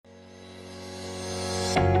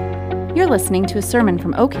You're listening to a sermon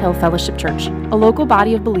from Oak Hill Fellowship Church, a local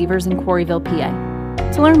body of believers in Quarryville,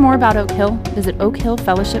 PA. To learn more about Oak Hill, visit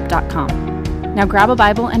oakhillfellowship.com. Now grab a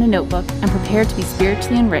Bible and a notebook and prepare to be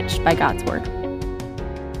spiritually enriched by God's Word.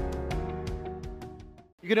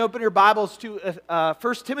 You can open your Bibles to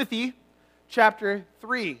 1 Timothy chapter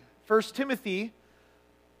 3. 1 Timothy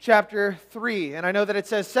chapter 3. And I know that it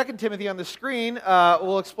says 2 Timothy on the screen.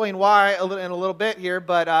 We'll explain why in a little bit here,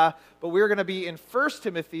 but we're going to be in 1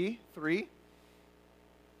 Timothy 3.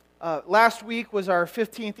 Last week was our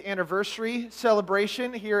 15th anniversary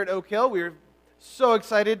celebration here at Oak Hill. We were so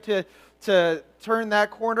excited to turn that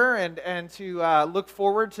corner and to look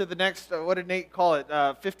forward to the next, what did Nate call it,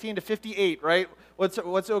 15 to 58, right? What's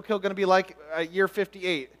Oak Hill going to be like year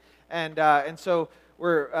 58? And so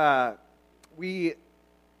we're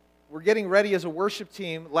getting ready as a worship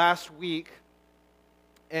team last week,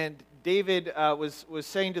 and David was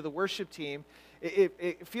saying to the worship team,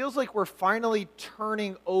 it feels like we're finally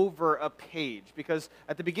turning over a page, because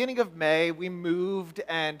at the beginning of May, we moved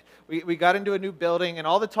and we got into a new building, and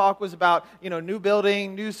all the talk was about, new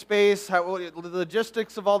building, new space, the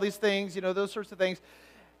logistics of all these things, those sorts of things.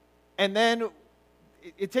 And then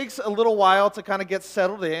it takes a little while to kind of get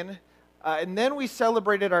settled in, and then we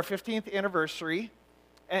celebrated our 15th anniversary,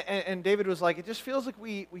 and David was like, it just feels like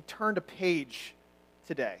we turned a page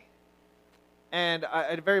today. And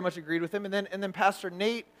I very much agreed with him. And then Pastor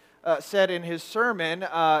Nate said in his sermon,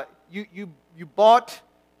 you bought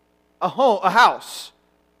a house.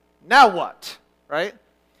 Now what? Right?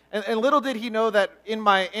 And little did he know that in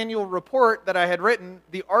my annual report that I had written,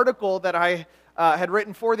 the article that I had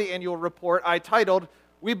written for the annual report, I titled,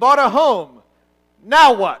 "We Bought a Home.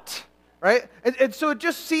 Now what?" Right? And so it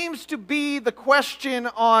just seems to be the question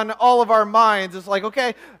on all of our minds. It's like,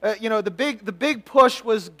 okay, the big push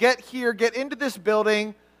was get into this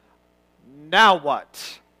building. Now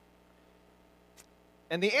what?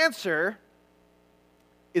 And the answer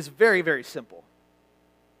is very, very simple.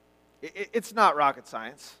 It's not rocket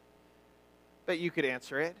science, but you could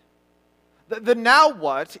answer it. The now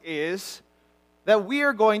what is that we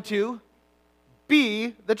are going to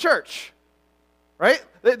be the church. Right?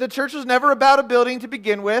 The church was never about a building to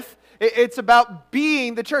begin with. It's about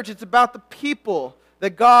being the church. It's about the people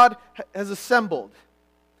that God has assembled.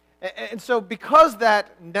 And so because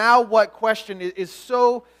that now what question is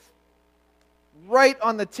so right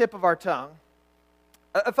on the tip of our tongue,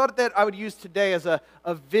 I thought that I would use today as a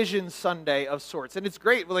vision Sunday of sorts. And it's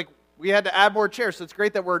great. We had to add more chairs, so it's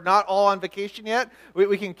great that we're not all on vacation yet.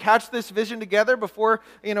 We can catch this vision together before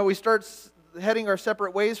we start heading our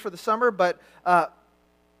separate ways for the summer. But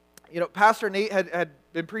Pastor Nate had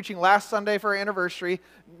been preaching last Sunday for our anniversary.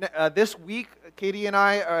 This week, Katie and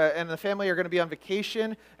I and the family are going to be on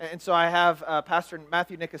vacation, and so I have Pastor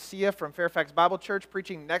Matthew Nicosia from Fairfax Bible Church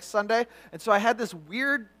preaching next Sunday. And so I had this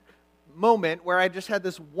weird moment where I just had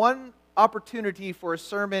this one opportunity for a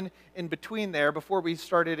sermon in between there before we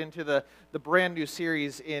started into the brand new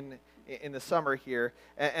series in the summer here,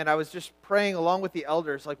 and I was just praying along with the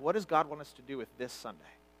elders, like, what does God want us to do with this Sunday?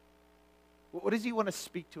 What does He want to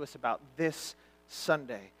speak to us about this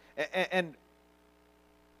Sunday? And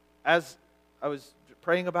as I was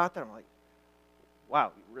praying about that, I'm like,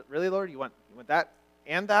 wow, really, Lord? You want that,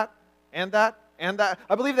 and that, and that, and that?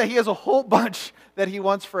 I believe that He has a whole bunch that He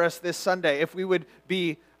wants for us this Sunday, if we would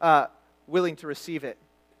be willing to receive it.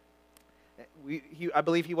 I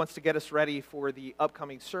believe He wants to get us ready for the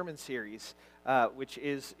upcoming sermon series, which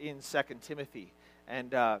is in 2 Timothy.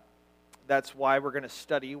 And that's why we're going to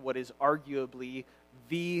study what is arguably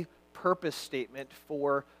the purpose statement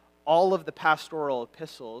for all of the pastoral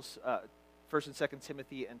epistles, 1 and 2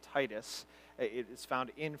 Timothy and Titus. It is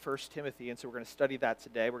found in 1 Timothy, and so we're going to study that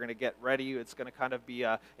today. We're going to get ready. It's going to kind of be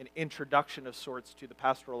an introduction of sorts to the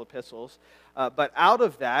pastoral epistles. But out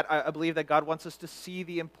of that, I believe that God wants us to see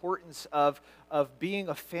the importance of being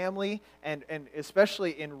a family, and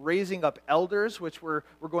especially in raising up elders, which we're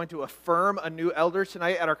going to affirm a new elder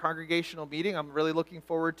tonight at our congregational meeting. I'm really looking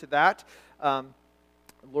forward to that.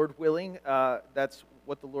 Lord willing, that's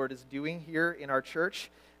what the Lord is doing here in our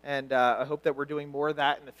church, and I hope that we're doing more of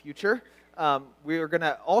that in the future. We are going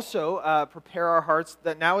to also prepare our hearts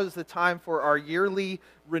that now is the time for our yearly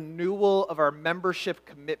renewal of our membership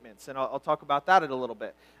commitments. And I'll talk about that in a little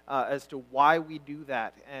bit as to why we do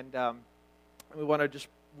that. And we want to just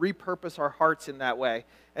repurpose our hearts in that way.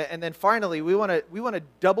 And then finally, we want to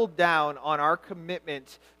double down on our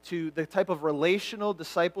commitment to the type of relational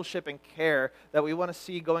discipleship and care that we want to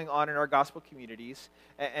see going on in our gospel communities,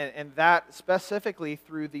 and that specifically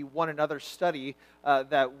through the one another study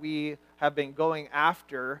that we have been going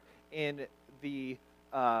after in the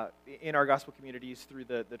in our gospel communities through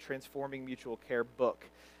the Transforming Mutual Care book.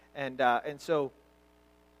 And so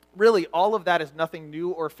really all of that is nothing new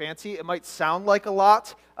or fancy. It might sound like a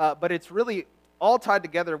lot, but it's really all tied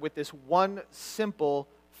together with this one simple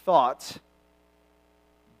thought: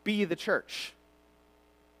 be the church.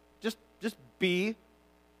 Just be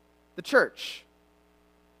the church.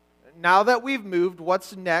 Now that we've moved,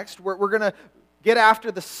 what's next? We're going to get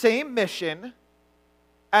after the same mission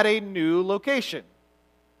at a new location.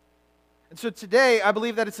 And so today, I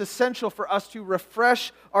believe that it's essential for us to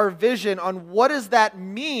refresh our vision on what does that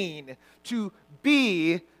mean to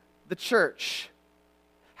be the church.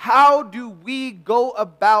 How do we go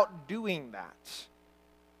about doing that?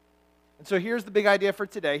 And so here's the big idea for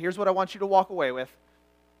today. Here's what I want you to walk away with.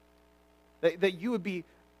 That you would be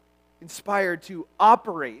inspired to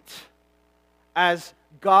operate as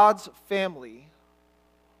God's family,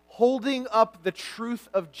 holding up the truth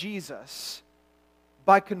of Jesus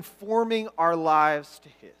by conforming our lives to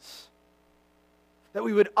His. That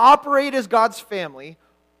we would operate as God's family,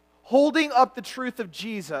 holding up the truth of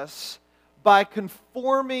Jesus by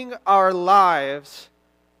conforming our lives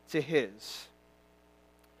to His.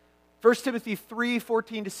 1 Timothy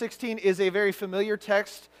 3:14-16 is a very familiar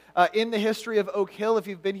text in the history of Oak Hill. If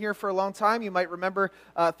you've been here for a long time, you might remember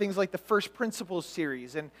things like the First Principles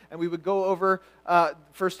series, and we would go over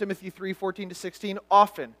 1 Timothy 3:14-16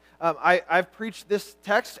 often. I've preached this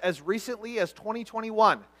text as recently as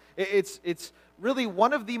 2021. It's really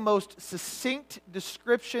one of the most succinct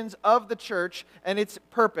descriptions of the church and its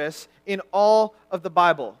purpose in all of the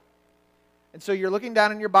Bible. And so you're looking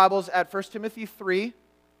down in your Bibles at 1 Timothy 3,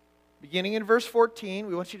 beginning in verse 14.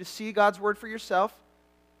 We want you to see God's word for yourself.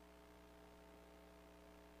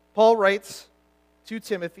 Paul writes to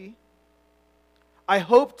Timothy, "I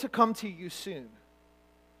hope to come to you soon,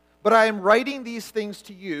 but I am writing these things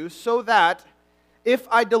to you so that, if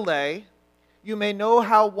I delay, you may know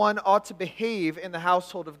how one ought to behave in the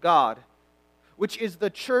household of God, which is the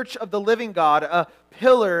church of the living God, a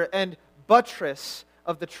pillar and buttress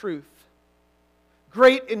of the truth.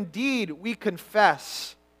 Great indeed, we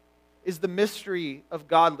confess, is the mystery of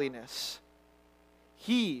godliness.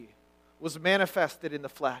 He was manifested in the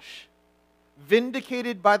flesh,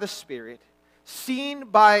 vindicated by the Spirit, seen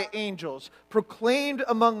by angels, proclaimed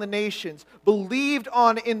among the nations, believed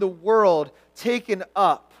on in the world, taken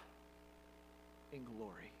up in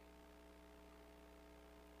glory."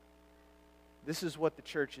 This is what the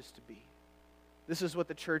church is to be. This is what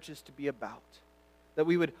the church is to be about. That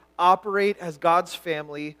we would operate as God's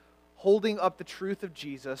family, holding up the truth of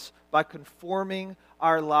Jesus by conforming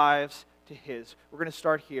our lives to His. We're going to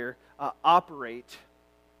start here. Operate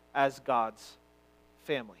as God's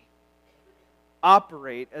family.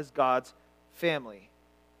 Operate as God's family.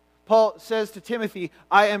 Paul says to Timothy,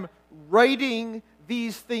 "I am writing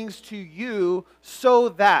these things to you so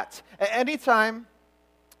that." Anytime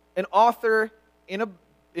an author in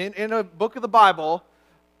a book of the Bible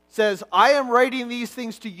says, "I am writing these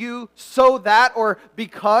things to you so that," or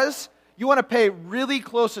 "because," you want to pay really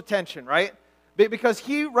close attention, right? Because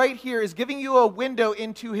he right here is giving you a window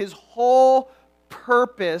into his whole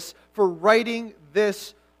purpose for writing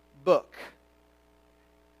this book.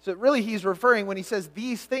 So really he's referring, when he says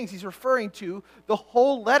these things, he's referring to the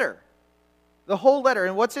whole letter. The whole letter.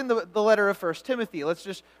 And what's in the letter of 1 Timothy? Let's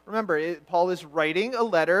just remember, Paul is writing a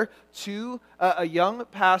letter to a young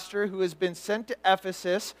pastor who has been sent to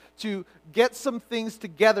Ephesus to get some things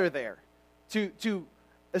together there, to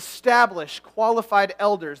establish qualified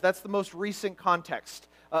elders. That's the most recent context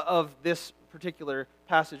of this particular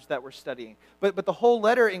passage that we're studying. But the whole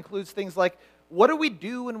letter includes things like, what do we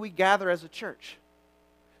do when we gather as a church?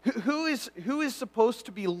 Who is supposed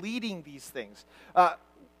to be leading these things?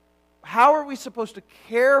 How are we supposed to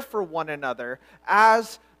care for one another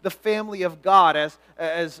as the family of God?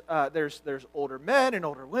 As there's older men and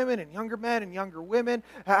older women and younger men and younger women.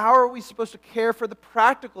 How are we supposed to care for the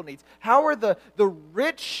practical needs? How are the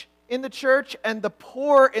rich in the church and the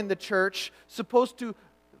poor in the church supposed to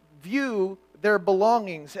view their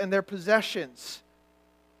belongings and their possessions?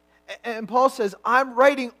 And Paul says, "I'm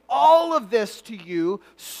writing all of this to you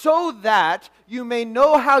so that you may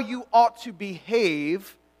know how you ought to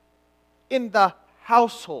behave in the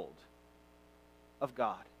household of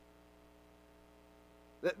God."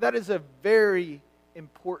 That is a very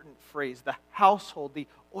important phrase, the household, the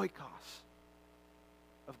oikos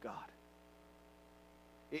of God.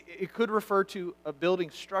 It could refer to a building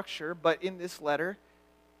structure, but in this letter,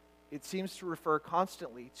 it seems to refer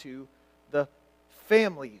constantly to the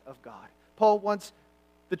family of God. Paul wants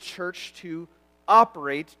the church to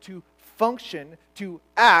operate, to function, to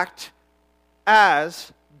act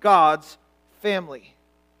as God's family.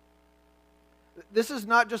 This is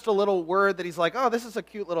not just a little word that he's like, oh, this is a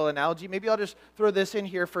cute little analogy. Maybe I'll just throw this in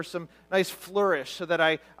here for some nice flourish so that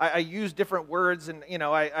I use different words and,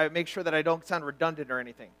 I make sure that I don't sound redundant or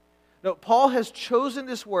anything. No, Paul has chosen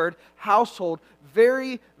this word, household,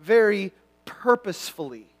 very, very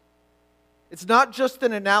purposefully. It's not just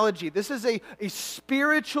an analogy. This is a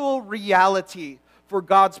spiritual reality for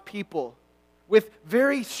God's people with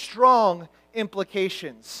very strong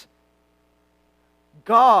implications.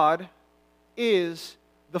 God is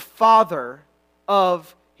the father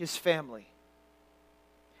of his family.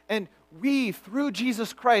 And we, through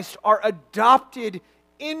Jesus Christ, are adopted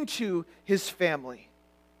into his family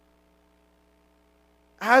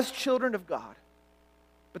as children of God.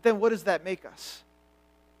 But then what does that make us?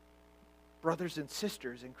 Brothers and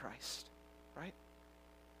sisters in Christ, right?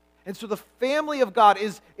 And so the family of God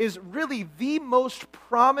is really the most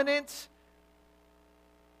prominent,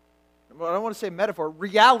 I don't want to say metaphor,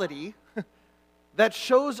 reality that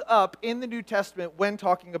shows up in the New Testament when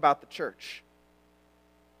talking about the church.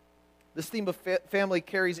 This theme of family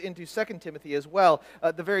carries into 2 Timothy as well.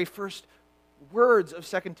 The very first words of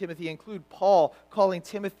 2 Timothy include Paul calling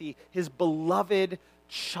Timothy his beloved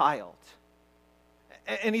child.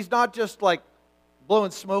 And he's not just like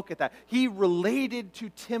blowing smoke at that. He related to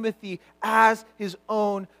Timothy as his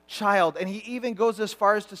own child. And he even goes as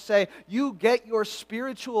far as to say, you get your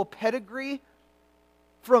spiritual pedigree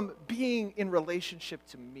from being in relationship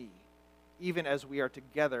to me, even as we are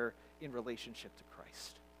together in relationship to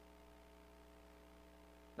Christ.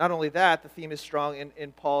 Not only that, the theme is strong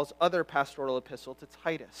in Paul's other pastoral epistle to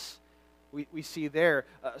Titus. We see there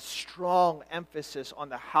a strong emphasis on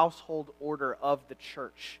the household order of the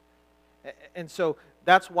church. And so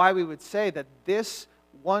that's why we would say that this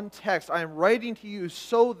one text, I am writing to you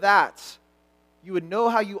so that you would know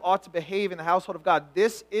how you ought to behave in the household of God.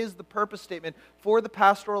 This is the purpose statement for the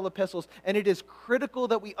pastoral epistles, and it is critical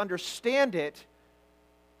that we understand it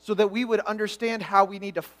so that we would understand how we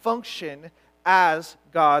need to function as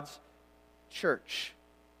God's church.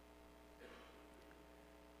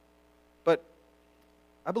 But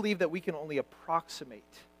I believe that we can only approximate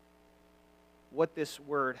what this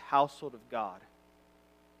word, household of God,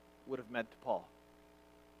 would have meant to Paul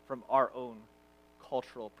from our own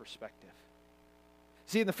cultural perspective.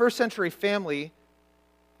 See, in the first century family,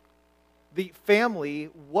 the family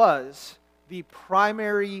was the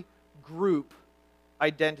primary group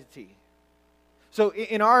identity. So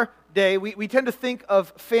in our day, we tend to think of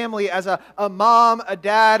family as a mom, a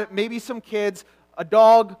dad, maybe some kids, a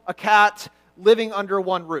dog, a cat, living under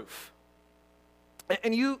one roof.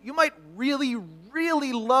 And you might really,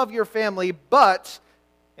 really love your family,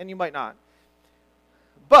 and you might not.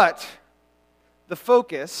 But the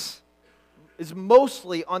focus is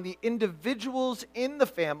mostly on the individuals in the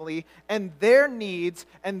family and their needs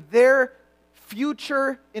and their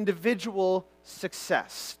future individual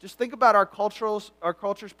success. Just think about our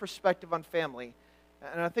culture's perspective on family,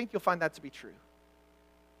 and I think you'll find that to be true.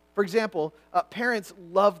 For example, parents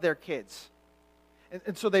love their kids,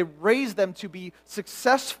 and so they raise them to be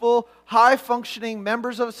successful, high-functioning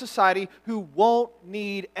members of a society who won't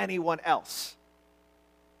need anyone else.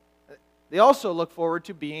 They also look forward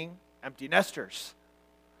to being empty nesters.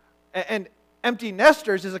 And empty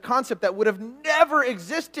nesters is a concept that would have never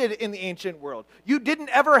existed in the ancient world. You didn't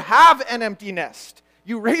ever have an empty nest.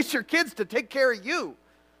 You raised your kids to take care of you.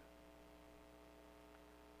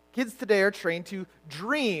 Kids today are trained to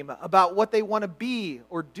dream about what they want to be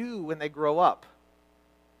or do when they grow up.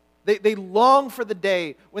 They long for the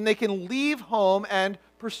day when they can leave home and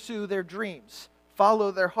pursue their dreams,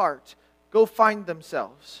 follow their heart, go find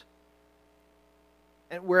themselves.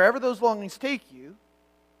 And wherever those longings take you,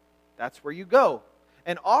 that's where you go.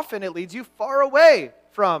 And often it leads you far away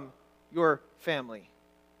from your family.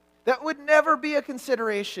 That would never be a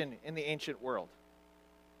consideration in the ancient world.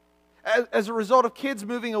 As a result of kids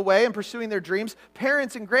moving away and pursuing their dreams,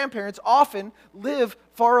 parents and grandparents often live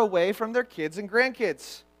far away from their kids and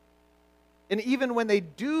grandkids. And even when they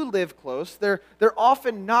do live close, they're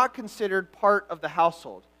often not considered part of the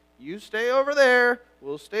household. You stay over there,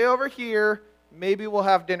 we'll stay over here, maybe we'll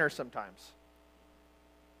have dinner sometimes.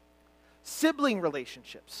 Sibling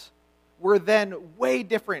relationships were then way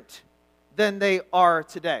different than they are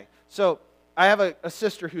today. So I have a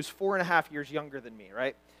sister who's 4.5 years younger than me,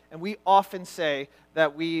 right? And we often say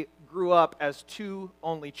that we grew up as two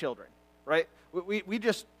only children, right? We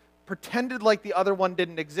just pretended like the other one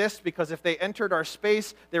didn't exist because if they entered our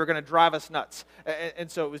space, they were going to drive us nuts. And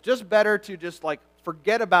so it was just better to just like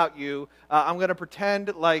forget about you. I'm going to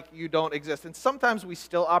pretend like you don't exist. And sometimes we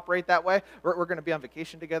still operate that way. We're going to be on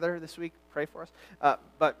vacation together this week. Pray for us.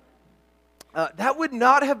 But That would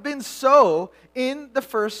not have been so in the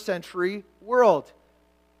first century world.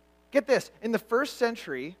 Get this, in the first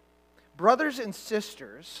century, brothers and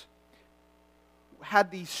sisters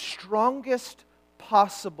had the strongest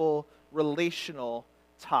possible relational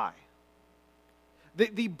tie.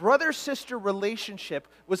 The brother-sister relationship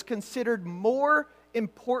was considered more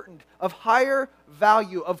important, of higher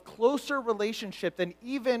value, of closer relationship than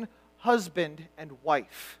even husband and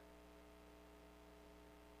wife.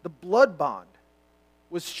 The blood bond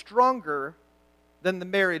was stronger than the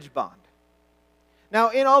marriage bond. Now,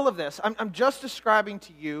 in all of this, I'm just describing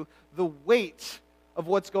to you the weight of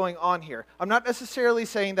what's going on here. I'm not necessarily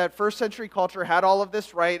saying that first century culture had all of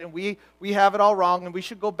this right and we have it all wrong and we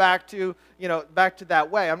should go back to that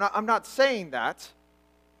way. I'm not saying that.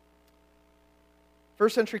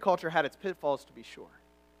 First century culture had its pitfalls, to be sure.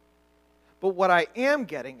 But what I am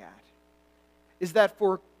getting at is that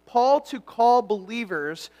for Paul to call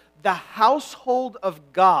believers the household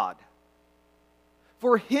of God,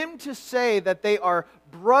 for him to say that they are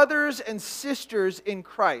brothers and sisters in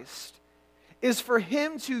Christ, is for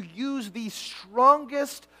him to use the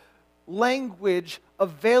strongest language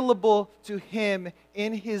available to him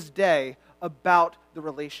in his day about the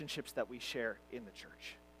relationships that we share in the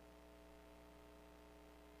church.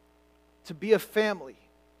 To be a family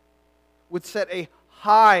would set a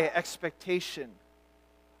high expectation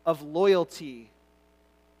of loyalty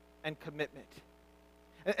and commitment.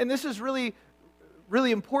 And this is really,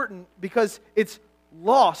 really important because it's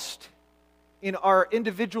lost in our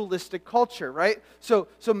individualistic culture, right? So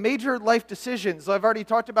major life decisions, I've already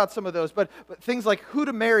talked about some of those, but things like who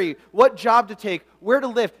to marry, what job to take, where to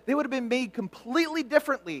live, they would have been made completely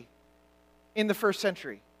differently in the first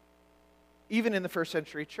century, even in the first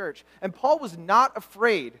century church. And Paul was not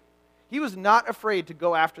afraid. He was not afraid to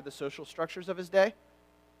go after the social structures of his day,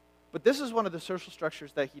 but this is one of the social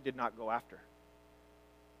structures that he did not go after.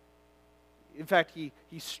 In fact, he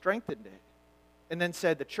strengthened it and then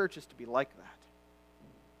said the church is to be like that.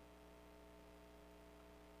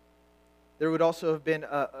 There would also have been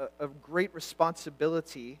a great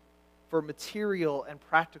responsibility for material and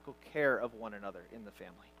practical care of one another in the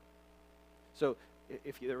family. So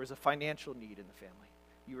if there was a financial need in the family,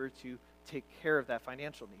 you were to take care of that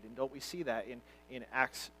financial need. And don't we see that in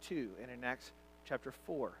Acts 2 and in Acts chapter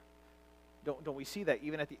 4? Don't we see that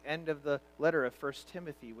even at the end of the letter of 1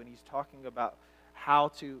 Timothy when he's talking about how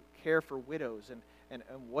to care for widows and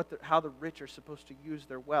how the rich are supposed to use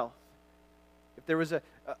their wealth? If there was a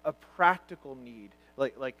practical need,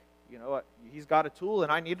 like you know what, he's got a tool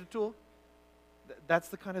and I need a tool, that's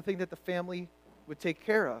the kind of thing that the family would take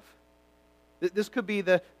care of. This could be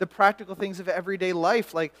the practical things of everyday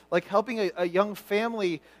life, like helping a young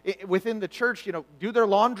family within the church, do their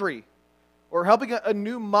laundry, or helping a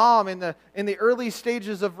new mom in the early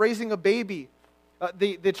stages of raising a baby.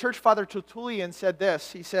 The church father Tertullian said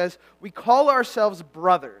this. He says, "We call ourselves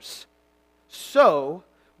brothers, so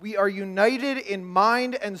we are united in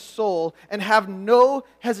mind and soul and have no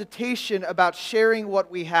hesitation about sharing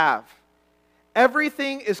what we have.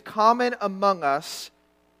 Everything is common among us,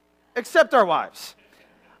 except our wives."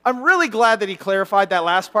 I'm really glad that he clarified that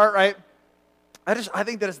last part, right? I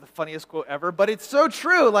think that is the funniest quote ever, but it's so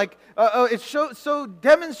true. It's so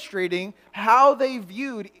demonstrating how they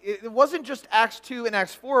viewed. It wasn't just Acts 2 and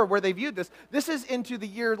Acts 4 where they viewed this. This is into the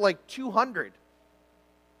year 200.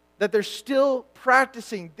 That they're still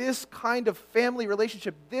practicing this kind of family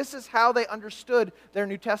relationship. This is how they understood their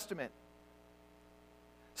New Testament.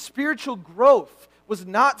 Spiritual growth was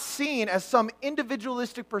not seen as some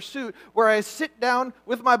individualistic pursuit where I sit down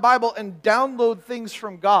with my Bible and download things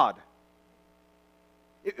from God.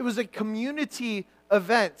 It was a community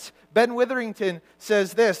event. Ben Witherington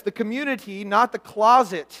says this: the community, not the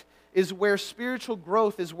closet, is where spiritual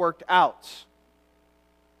growth is worked out.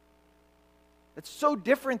 It's so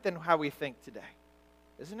different than how we think today,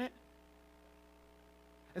 isn't it?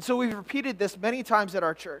 And so we've repeated this many times at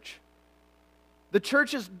our church. The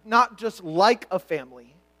church is not just like a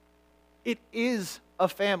family. It is a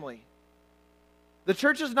family. The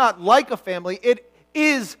church is not like a family. It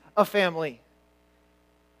is a family.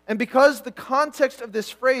 And because the context of this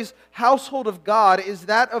phrase, household of God, is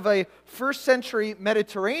that of a first century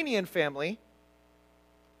Mediterranean family,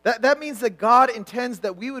 that means that God intends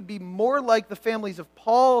that we would be more like the families of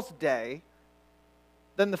Paul's day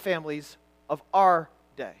than the families of our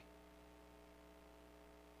day.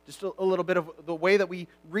 Just a little bit of the way that we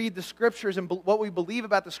read the Scriptures and what we believe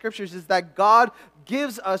about the Scriptures is that God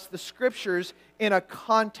gives us the Scriptures in a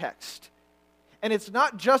context. And it's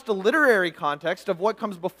not just a literary context of what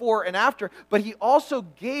comes before and after, but He also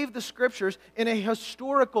gave the Scriptures in a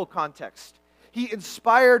historical context. He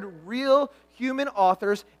inspired real human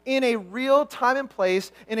authors in a real time and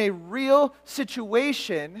place, in a real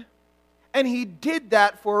situation, and he did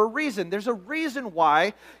that for a reason. There's a reason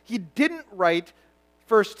why he didn't write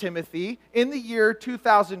 1 Timothy in the year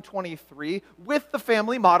 2023 with the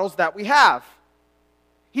family models that we have.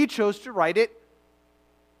 He chose to write it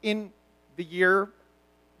in the year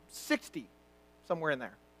 60, somewhere in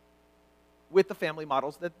there, with the family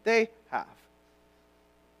models that they have.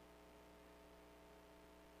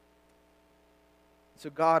 So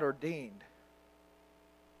God ordained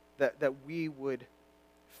that we would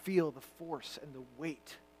feel the force and the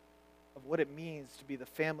weight of what it means to be the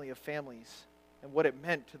family of families and what it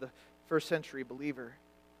meant to the first century believer.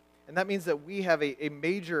 And that means that we have a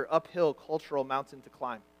major uphill cultural mountain to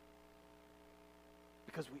climb.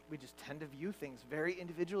 Because we just tend to view things very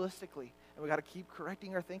individualistically. And we got to keep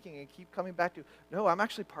correcting our thinking and keep coming back to, no, I'm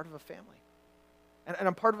actually part of a family. And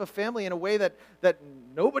I'm part of a family in a way that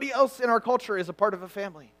nobody else in our culture is a part of a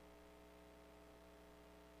family.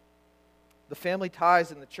 The family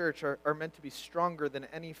ties in the church are meant to be stronger than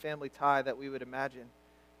any family tie that we would imagine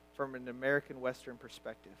from an American Western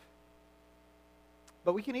perspective.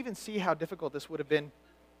 But we can even see how difficult this would have been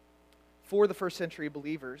for the first century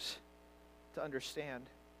believers to understand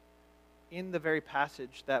in the very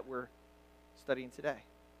passage that we're studying today.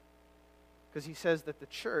 Because he says that the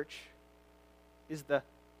church is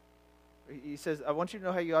he says, I want you to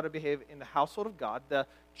know how you ought to behave in the household of God, the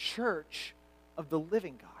church of the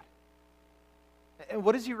living God. And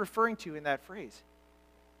what is he referring to in that phrase?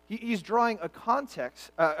 He's drawing a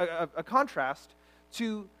contrast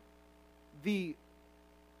to the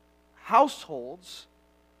households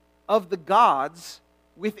of the gods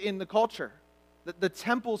within the culture. The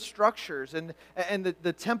temple structures and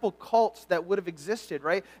the temple cults that would have existed,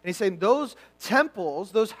 right? And he's saying those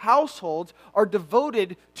temples, those households are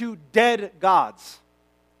devoted to dead gods.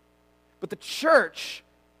 But the church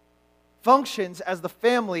functions as the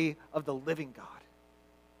family of the living God.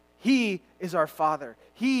 He is our Father.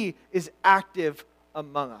 He is active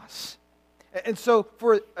among us. And so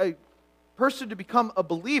for a person to become a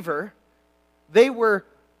believer, they were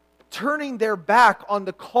turning their back on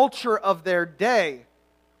the culture of their day,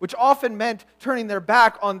 which often meant turning their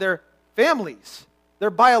back on their families,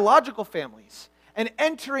 their biological families, and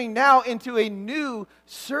entering now into a new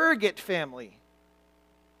surrogate family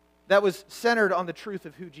that was centered on the truth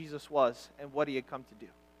of who Jesus was and what he had come to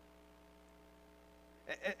do.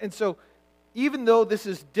 And so, even though this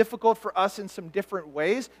is difficult for us in some different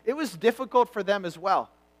ways, it was difficult for them as well.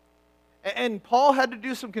 And Paul had to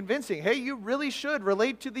do some convincing. Hey, you really should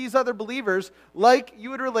relate to these other believers like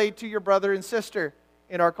you would relate to your brother and sister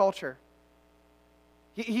in our culture.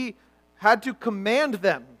 He had to command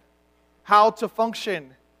them how to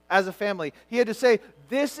function as a family. He had to say,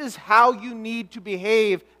 this is how you need to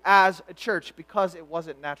behave as a church, because it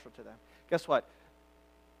wasn't natural to them. Guess what?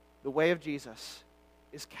 The way of Jesus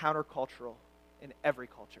is countercultural in every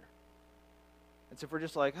culture. And so if we're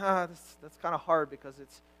just like, that's kind of hard because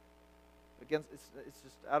it's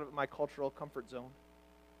just out of my cultural comfort zone.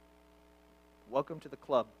 Welcome to the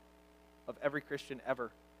club of every Christian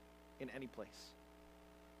ever in any place.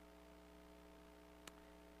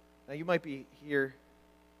 Now you might be here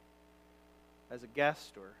as a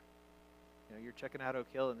guest, or you're checking out Oak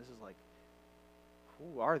Hill, and this is like,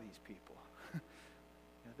 who are these people?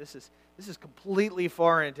 This is completely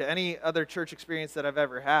foreign to any other church experience that I've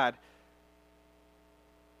ever had.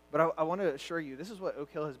 But I want to assure you, this is what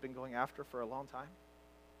Oak Hill has been going after for a long time.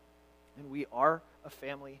 And we are a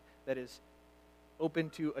family that is open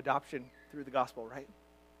to adoption through the gospel, right?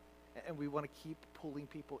 And we want to keep pulling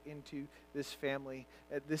people into this family.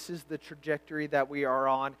 This is the trajectory that we are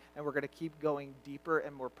on, and we're going to keep going deeper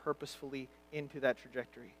and more purposefully into that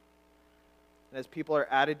trajectory. And as people are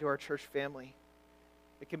added to our church family,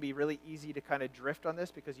 it can be really easy to kind of drift on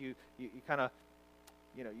this because you kind of,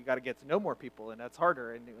 you got to get to know more people, and that's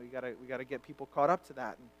harder, and we got to get people caught up to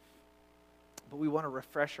that. But we want to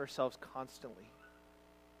refresh ourselves constantly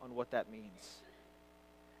on what that means.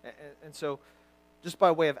 And so, just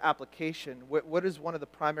by way of application, what is one of the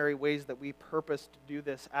primary ways that we purpose to do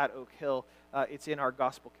this at Oak Hill? It's in our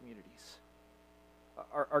gospel communities.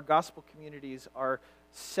 Our gospel communities are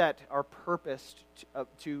purposed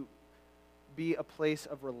to be a place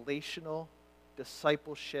of relational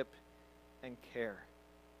discipleship and care.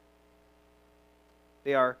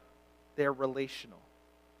 They're relational.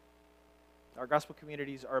 Our gospel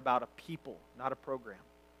communities are about a people, not a program.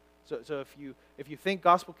 So if you think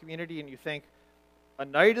gospel community and you think a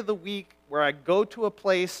night of the week where I go to a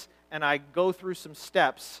place and I go through some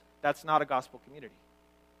steps, that's not a gospel community.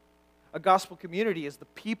 A gospel community is the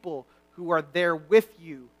people who are there with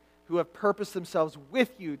you, who have purposed themselves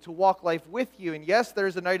with you to walk life with you. And yes,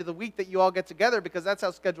 there's a night of the week that you all get together because that's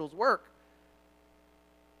how schedules work.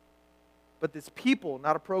 But it's people,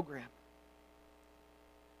 not a program.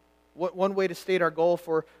 One way to state our goal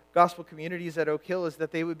for gospel communities at Oak Hill is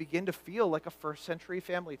that they would begin to feel like a first century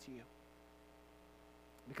family to you.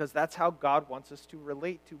 Because that's how God wants us to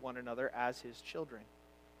relate to one another as His children.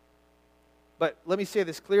 But let me say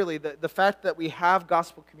this clearly, the fact that we have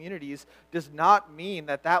gospel communities does not mean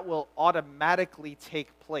that that will automatically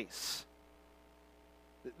take place.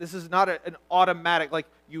 This is not an automatic, like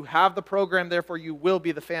you have the program, therefore you will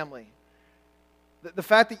be the family. The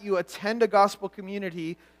fact that you attend a gospel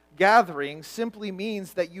community gathering simply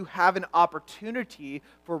means that you have an opportunity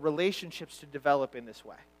for relationships to develop in this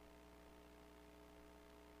way.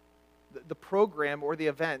 The program or the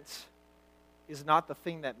event is not the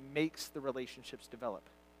thing that makes the relationships develop.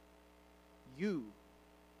 You,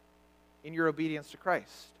 in your obedience to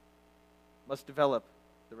Christ, must develop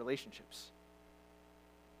the relationships.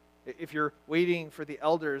 If you're waiting for the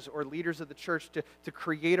elders or leaders of the church to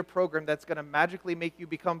create a program that's going to magically make you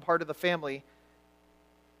become part of the family,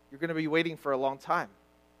 you're going to be waiting for a long time.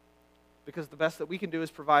 Because the best that we can do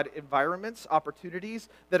is provide environments, opportunities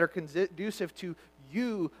that are conducive to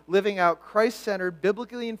you living out Christ-centered,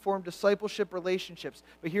 biblically informed discipleship relationships.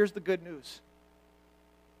 But here's the good news.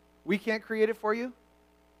 We can't create it for you,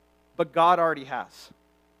 but God already has.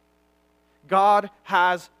 God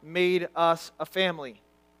has made us a family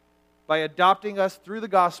by adopting us through the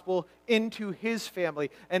gospel into His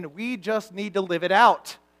family. And we just need to live it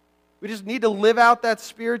out. We just need to live out that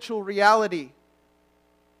spiritual reality.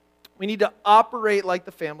 We need to operate like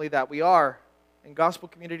the family that we are. And gospel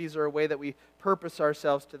communities are a way that we purpose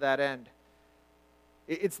ourselves to that end.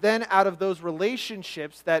 It's then out of those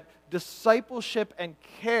relationships that discipleship and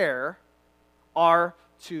care are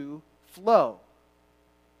to flow.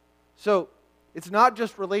 So, it's not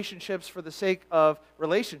just relationships for the sake of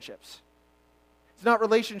relationships. It's not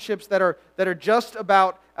relationships that are just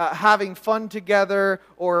about having fun together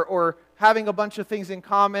or having a bunch of things in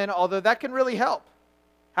common, although that can really help.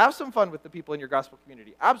 Have some fun with the people in your gospel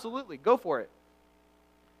community. Absolutely, go for it.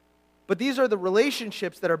 But these are the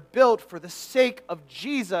relationships that are built for the sake of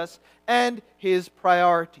Jesus and His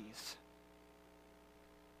priorities.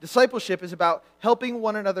 Discipleship is about helping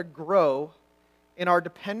one another grow in our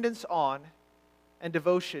dependence on and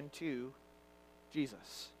devotion to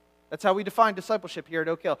Jesus. That's how we define discipleship here at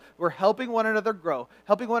Oak Hill. We're helping one another grow,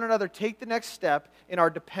 helping one another take the next step in our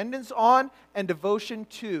dependence on and devotion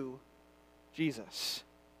to Jesus.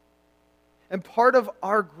 And part of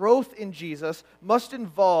our growth in Jesus must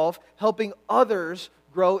involve helping others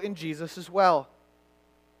grow in Jesus as well.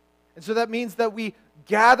 And so that means that we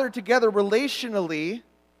gather together relationally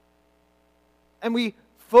and we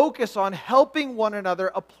focus on helping one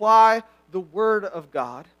another apply the Word of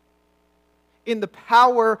God in the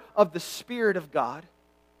power of the Spirit of God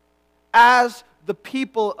as the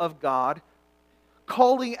people of God,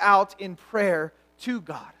 calling out in prayer to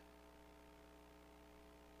God.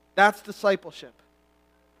 That's discipleship.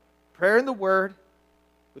 Prayer in the Word,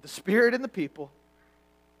 with the Spirit and the people,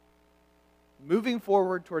 moving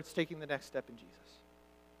forward towards taking the next step in Jesus.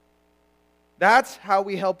 That's how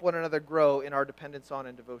we help one another grow in our dependence on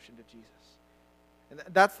and devotion to Jesus. And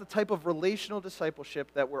that's the type of relational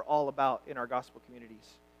discipleship that we're all about in our gospel communities.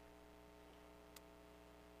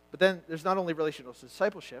 But then there's not only relational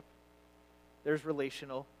discipleship, there's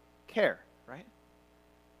relational care, right?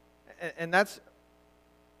 And that's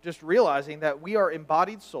just realizing that we are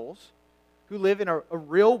embodied souls who live in a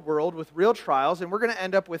real world with real trials, and we're going to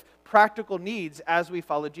end up with practical needs as we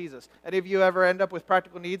follow Jesus. Any of you ever end up with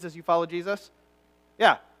practical needs as you follow Jesus?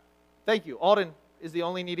 Yeah. Thank you. Alden is the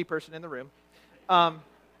only needy person in the room.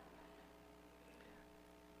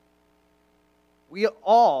 We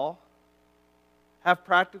all have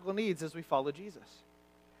practical needs as we follow Jesus.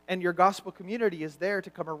 And your gospel community is there to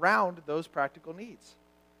come around those practical needs,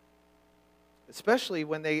 especially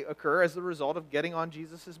when they occur as the result of getting on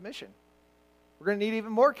Jesus' mission. We're going to need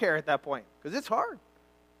even more care at that point, because it's hard.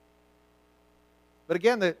 But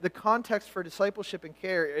again, the context for discipleship and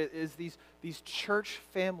care is these church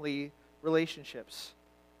family relationships.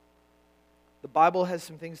 The Bible has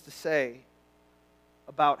some things to say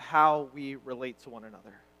about how we relate to one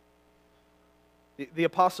another. The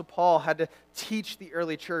Apostle Paul had to teach the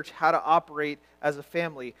early church how to operate as a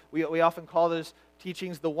family. We often call those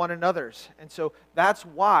teachings the one another's. And so that's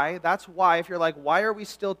why, if you're like, why are we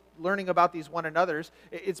still learning about these one another's?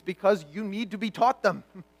 It's because you need to be taught them.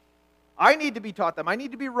 I need to be taught them. I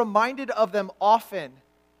need to be reminded of them often,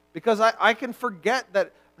 because I can forget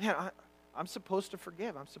that, man, I'm supposed to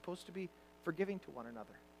forgive. I'm supposed to be forgiving to one another.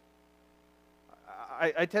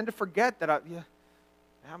 I tend to forget that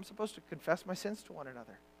I'm supposed to confess my sins to one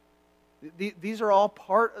another. These are all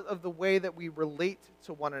part of the way that we relate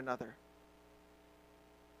to one another.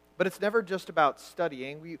 But it's never just about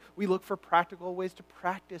studying. We look for practical ways to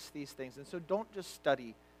practice these things. And so don't just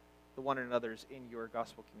study the one another's in your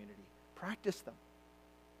gospel community. Practice them.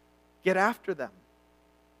 Get after them.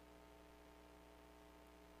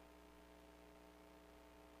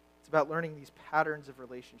 It's about learning these patterns of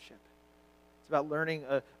relationship. It's about learning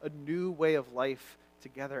a new way of life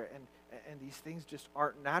together. And these things just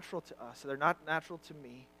aren't natural to us. They're not natural to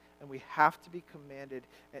me. And we have to be commanded.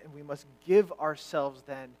 And we must give ourselves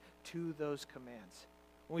then to those commands.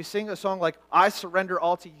 When we sing a song like, I surrender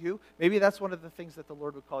all to you, maybe that's one of the things that the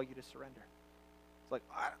Lord would call you to surrender. It's like,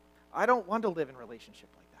 I don't want to live in a relationship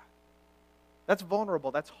like that. That's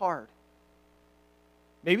vulnerable. That's hard.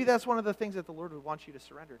 Maybe that's one of the things that the Lord would want you to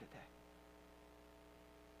surrender today.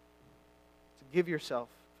 To give yourself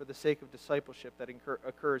for the sake of discipleship that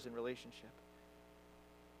occurs in relationship.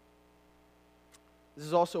 This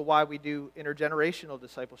is also why we do intergenerational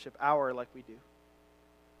discipleship hour like we do.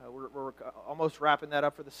 We're almost wrapping that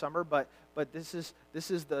up for the summer, but this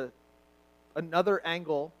is another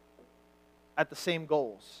angle at the same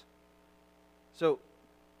goals. So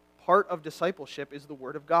part of discipleship is the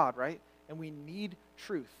Word of God, right? And we need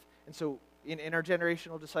truth. And so in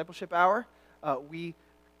intergenerational discipleship hour, we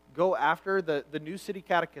go after the New City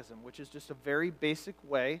Catechism, which is just a very basic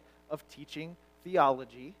way of teaching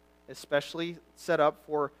theology, especially set up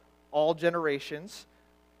for all generations,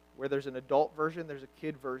 where there's an adult version, there's a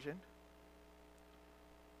kid version.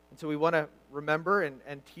 And so we want to remember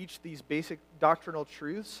and teach these basic doctrinal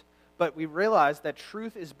truths, but we realize that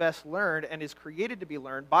truth is best learned and is created to be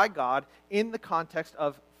learned by God in the context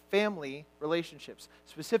of family relationships,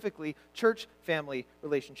 specifically church family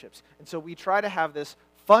relationships. And so we try to have this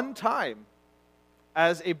fun time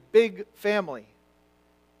as a big family,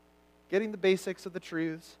 getting the basics of the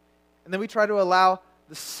truths, and then we try to allow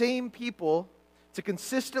the same people to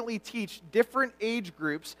consistently teach different age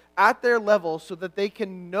groups at their level so that they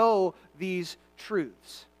can know these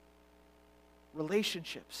truths.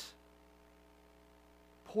 Relationships.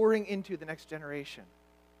 Pouring into the next generation.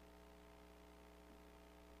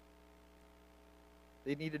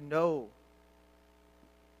 They need to know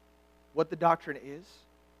what the doctrine is.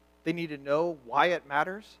 They need to know why it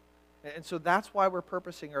matters. And so that's why we're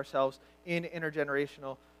purposing ourselves in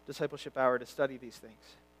intergenerational discipleship hour to study these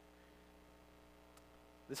things.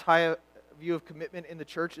 This high view of commitment in the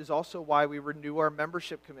church is also why we renew our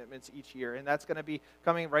membership commitments each year, and that's going to be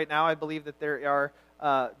coming right now. I believe that there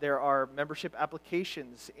are membership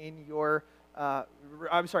applications in your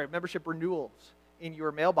membership renewals in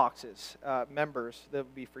your mailboxes, members. That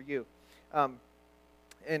would be for you,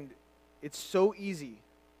 and it's so easy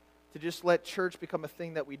to just let church become a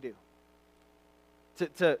thing that we do.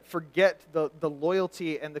 To forget the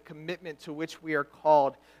loyalty and the commitment to which we are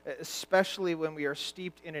called, especially when we are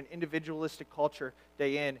steeped in an individualistic culture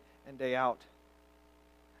day in and day out.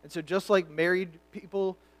 And so just like married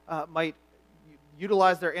people might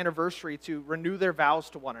utilize their anniversary to renew their vows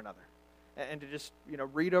to one another and to just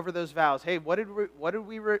read over those vows. Hey, what did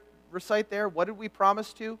we recite there? What did we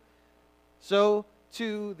promise to? So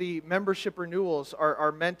too the membership renewals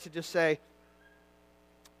are meant to just say,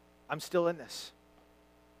 I'm still in this.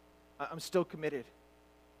 I'm still committed.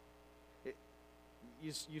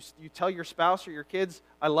 You tell your spouse or your kids,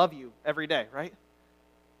 I love you every day, right?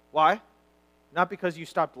 Why? Not because you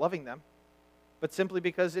stopped loving them, but simply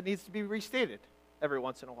because it needs to be restated every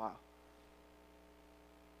once in a while.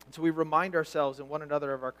 And so we remind ourselves and one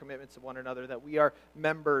another of our commitments to one another, that we are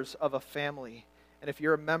members of a family. And if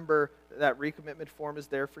you're a member, that recommitment form is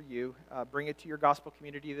there for you. Bring it to your gospel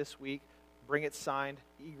community this week. Bring it signed.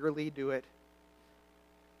 Eagerly do it.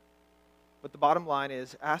 But the bottom line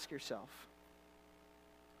is, ask yourself,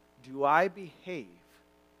 do I behave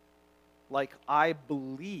like I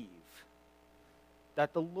believe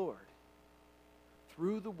that the Lord,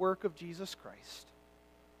 through the work of Jesus Christ,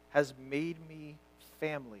 has made me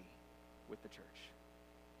family with the church?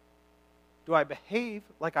 Do I behave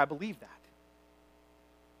like I believe that?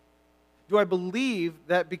 Do I believe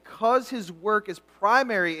that because His work is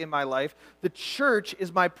primary in my life, the church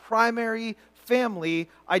is my primary family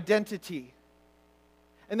identity?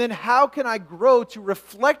 And then how can I grow to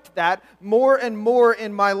reflect that more and more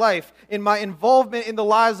in my life, in my involvement in the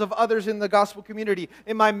lives of others in the gospel community,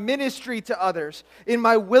 in my ministry to others, in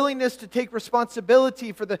my willingness to take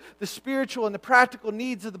responsibility for the spiritual and the practical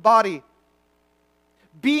needs of the body?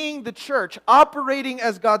 being the church, operating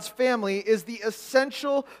as God's family, is the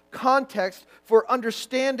essential context for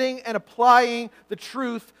understanding and applying the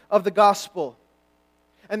truth of the gospel.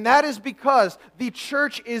 And that is because the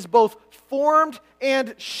church is both formed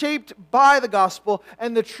and shaped by the gospel,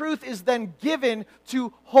 and the truth is then given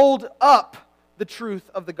to hold up the truth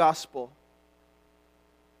of the gospel.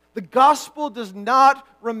 The gospel does not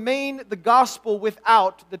remain the gospel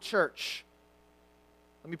without the church.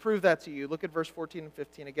 Let me prove that to you. Look at verse 14 and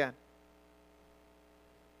 15 again.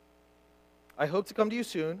 I hope to come to you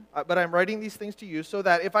soon, but I'm writing these things to you so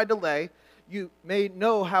that if I delay, you may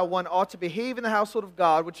know how one ought to behave in the household of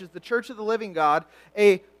God, which is the church of the living God,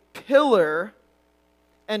 a pillar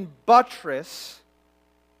and buttress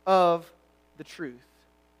of the truth.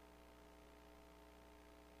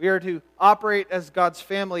 We are to operate as God's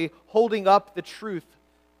family, holding up the truth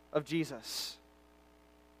of Jesus.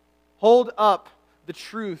 Hold up the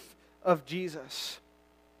truth of Jesus.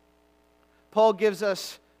 Paul gives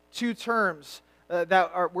us two terms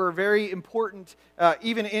that were very important,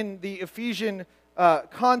 even in the Ephesian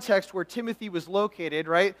context where Timothy was located,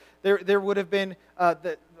 right? There would have been,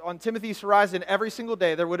 on Timothy's horizon every single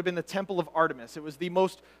day, there would have been the Temple of Artemis. It was the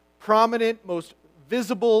most prominent, most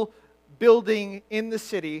visible building in the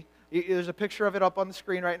city. There's a picture of it up on the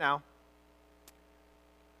screen right now.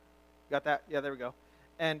 Got that? Yeah, there we go.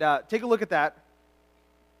 And take a look at that.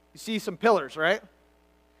 You see some pillars, right?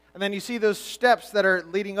 And then you see those steps that are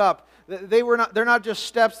leading up. They're not just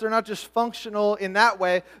steps, they're not just functional in that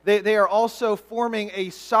way. They are also forming a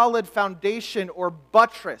solid foundation or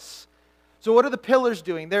buttress. So what are the pillars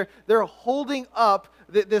doing? They're holding up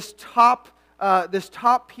this top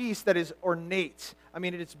piece that is ornate. I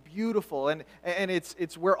mean, it's beautiful, and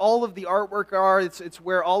it's where all of the artwork are. It's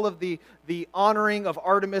where all of the honoring of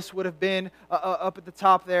Artemis would have been up at the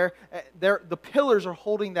top there. The pillars are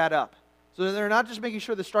holding that up. So they're not just making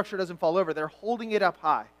sure the structure doesn't fall over. They're holding it up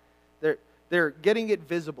high. They're getting it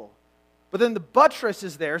visible. But then the buttress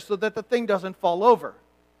is there so that the thing doesn't fall over.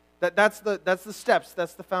 That's the steps.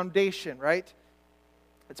 That's the foundation, right?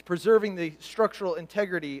 It's preserving the structural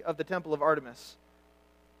integrity of the Temple of Artemis.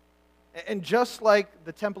 And just like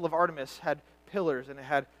the Temple of Artemis had pillars and it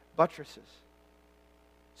had buttresses,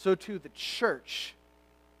 so too the church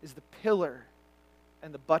is the pillar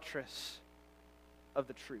and the buttress of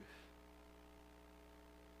the truth.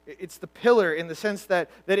 It's the pillar in the sense that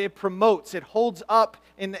it promotes, it holds up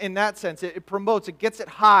in that sense. It promotes, it gets it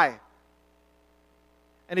high.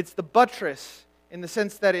 And it's the buttress in the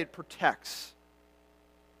sense that it protects.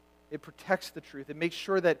 It protects the truth. It makes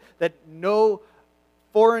sure that no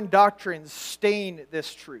foreign doctrines stain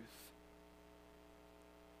this truth.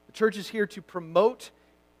 The church is here to promote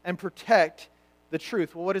and protect the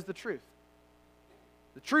truth. Well, what is the truth?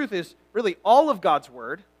 The truth is really all of God's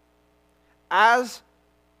Word as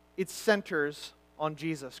it centers on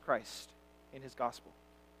Jesus Christ in His gospel.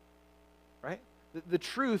 Right? The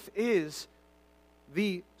truth is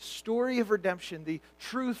the story of redemption, the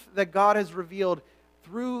truth that God has revealed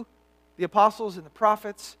through the apostles and the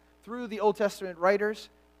prophets, through the Old Testament writers,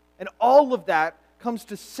 and all of that comes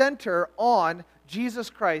to center on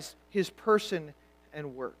Jesus Christ, His person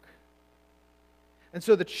and work. And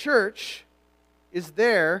so the church is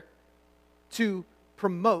there to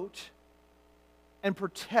promote and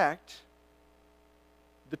protect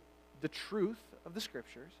the truth of the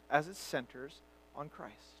Scriptures as it centers on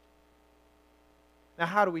Christ. Now,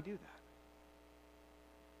 how do we do that?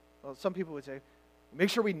 Well, some people would say, make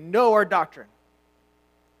sure we know our doctrine.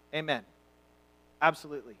 Amen.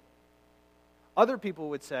 Absolutely. Other people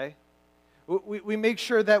would say, we make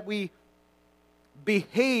sure that we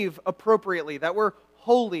behave appropriately, that we're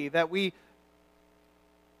holy, that we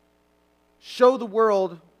show the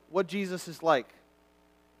world what Jesus is like.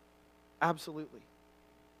 Absolutely.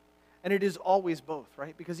 And it is always both,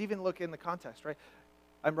 right? Because even look in the context, right?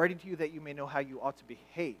 I'm writing to you that you may know how you ought to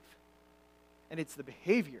behave. And it's the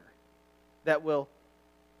behavior that will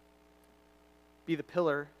be the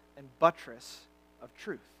pillar and buttress of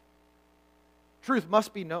truth. Truth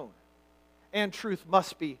must be known, and truth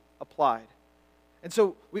must be applied. And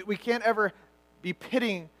so we can't ever be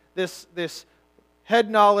pitting this head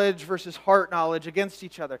knowledge versus heart knowledge against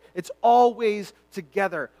each other. It's always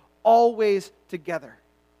together, always together.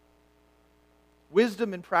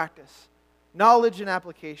 Wisdom and practice, knowledge and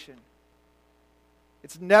application.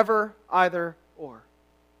 It's never either or.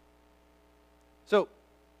 So,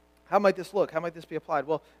 how might this look? How might this be applied?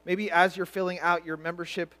 Well, maybe as you're filling out your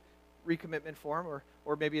membership recommitment form,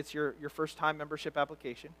 or maybe it's your first-time membership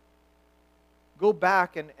application, go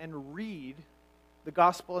back and read the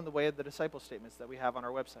gospel and the way of the disciple statements that we have on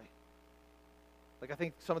our website. Like, I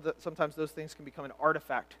think sometimes those things can become an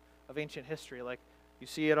artifact of ancient history. Like, you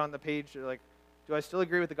see it on the page, you're like, do I still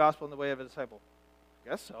agree with the gospel in the way of a disciple? I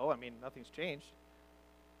guess so. I mean, nothing's changed.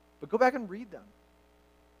 But go back and read them.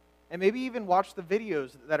 And maybe even watch the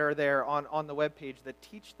videos that are there on the webpage that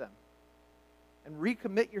teach them. And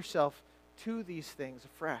recommit yourself to these things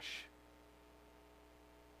afresh.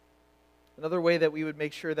 Another way that we would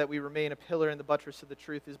make sure that we remain a pillar in the buttress of the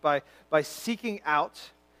truth is by seeking out,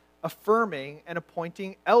 affirming, and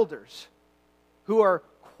appointing elders who are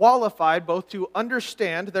qualified both to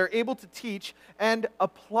understand, they're able to teach, and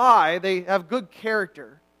apply. They have good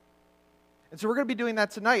character. And so we're going to be doing that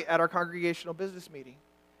tonight at our congregational business meeting.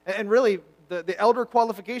 And really, the elder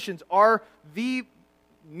qualifications are the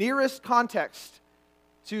nearest context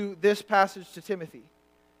to this passage to Timothy.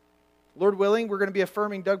 Lord willing, we're going to be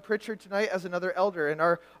affirming Doug Pritchard tonight as another elder. And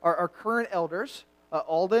our current elders,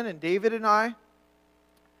 Alden and David and I,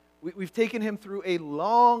 we've taken him through a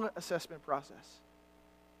long assessment process.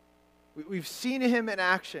 We've seen him in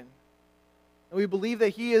action. And we believe that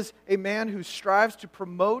he is a man who strives to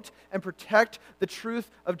promote and protect the truth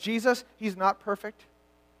of Jesus. He's not perfect.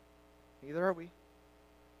 Neither are we.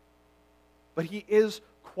 But he is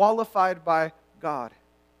qualified by God.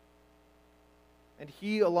 And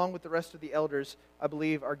he, along with the rest of the elders, I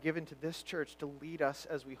believe, are given to this church to lead us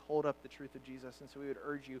as we hold up the truth of Jesus. And so we would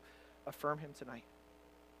urge you, affirm him tonight.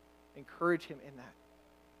 Encourage him in that.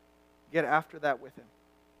 Get after that with him.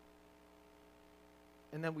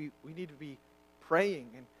 And then we need to be praying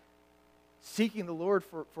and seeking the Lord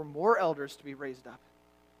for more elders to be raised up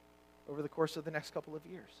over the course of the next couple of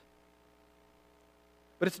years.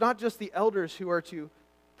 But it's not just the elders who are to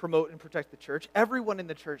promote and protect the church. Everyone in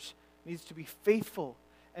the church needs to be faithful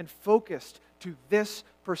and focused to this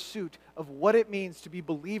pursuit of what it means to be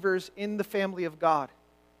believers in the family of God.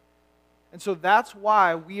 And so that's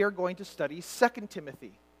why we are going to study 2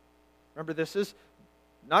 Timothy. Remember, this is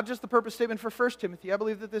not just the purpose statement for 1 Timothy. I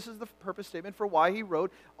believe that this is the purpose statement for why he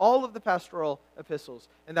wrote all of the pastoral epistles.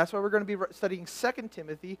 And that's why we're going to be studying 2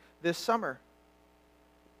 Timothy this summer.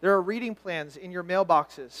 There are reading plans in your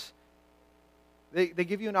mailboxes. They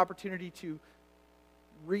give you an opportunity to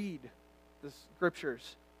read the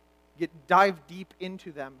scriptures, dive deep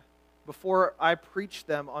into them before I preach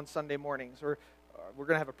them on Sunday mornings. Or we're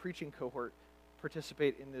going to have a preaching cohort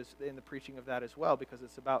participate in the preaching of that as well, because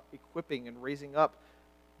it's about equipping and raising up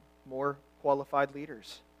more qualified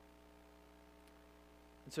leaders.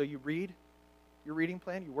 And so you read your reading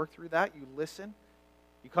plan, you work through that, you listen,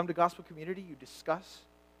 you come to gospel community, you discuss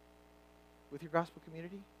with your gospel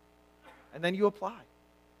community, and then you apply,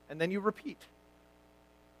 and then you repeat.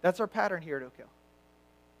 That's our pattern here at Oak Hill.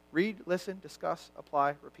 Read, listen, discuss,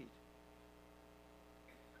 apply, repeat.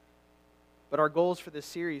 But our goals for this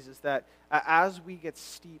series is that as we get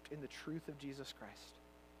steeped in the truth of Jesus Christ,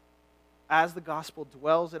 as the gospel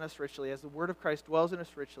dwells in us richly, as the word of Christ dwells in us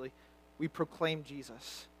richly, we proclaim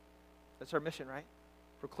Jesus. That's our mission, right?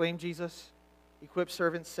 Proclaim Jesus, equip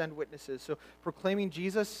servants, send witnesses. So proclaiming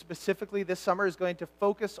Jesus specifically this summer is going to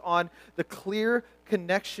focus on the clear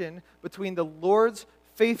connection between the Lord's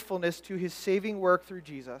faithfulness to his saving work through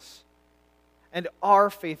Jesus and our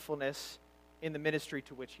faithfulness in the ministry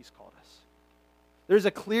to which he's called us. There's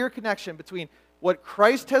a clear connection between what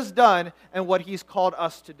Christ has done and what he's called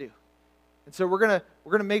us to do. And so we're going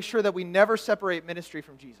to make sure that we never separate ministry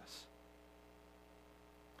from Jesus.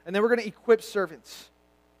 And then we're going to equip servants.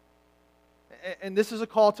 And this is a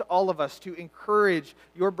call to all of us to encourage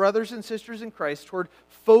your brothers and sisters in Christ toward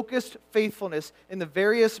focused faithfulness in the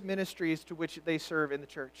various ministries to which they serve in the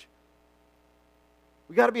church.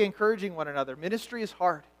 We got to be encouraging one another. Ministry is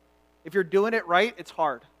hard. If you're doing it right, it's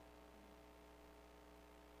hard.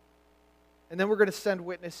 And then we're going to send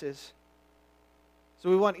witnesses. So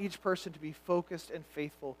we want each person to be focused and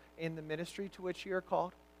faithful in the ministry to which you are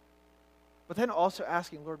called. But then also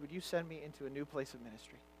asking, Lord, would you send me into a new place of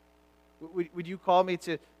ministry? Would you call me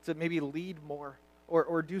to maybe lead more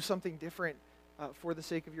or do something different for the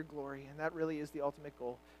sake of your glory? And that really is the ultimate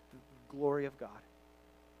goal, the glory of God.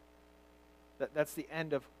 That's the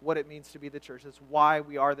end of what it means to be the church. That's why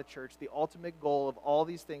we are the church. The ultimate goal of all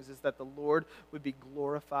these things is that the Lord would be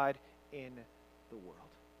glorified in the world.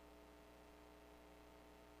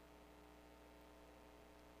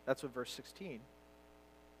 That's what verse 16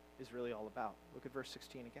 is really all about. Look at verse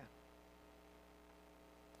 16 again.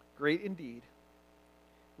 Great indeed,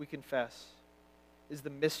 we confess, is the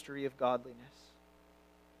mystery of godliness.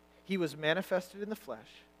 He was manifested in the flesh,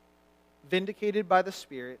 vindicated by the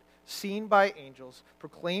Spirit, seen by angels,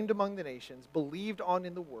 proclaimed among the nations, believed on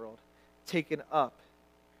in the world, taken up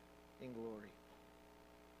in glory.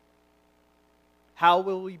 How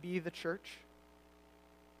will we be the church?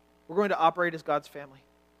 We're going to operate as God's family.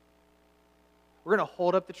 We're going to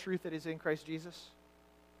hold up the truth that is in Christ Jesus.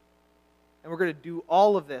 And we're going to do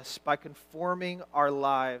all of this by conforming our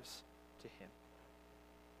lives to Him.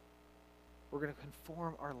 We're going to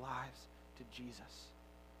conform our lives to Jesus.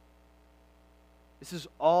 This is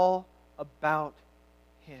all about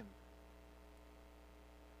Him.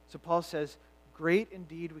 So Paul says, great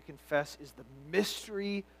indeed, we confess, is the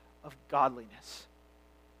mystery of godliness.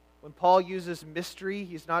 When Paul uses mystery,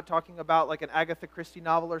 he's not talking about like an Agatha Christie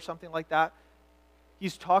novel or something like that.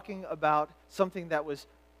 He's talking about something that was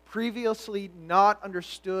previously not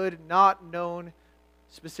understood, not known,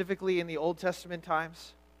 specifically in the Old Testament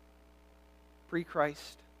times,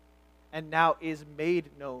 pre-Christ, and now is made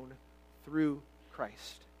known through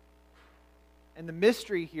Christ. And the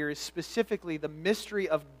mystery here is specifically the mystery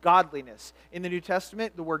of godliness. In the New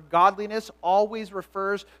Testament, the word godliness always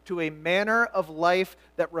refers to a manner of life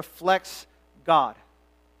that reflects God.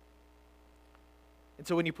 And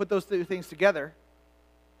so when you put those two things together,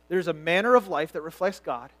 there's a manner of life that reflects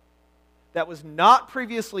God that was not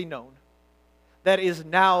previously known, that is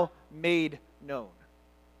now made known.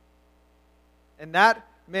 And that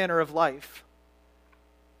manner of life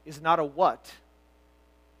is not a what,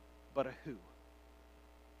 but a who.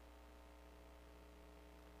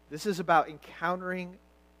 This is about encountering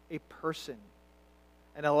a person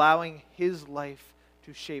and allowing his life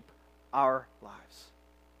to shape our lives.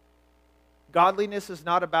 Godliness is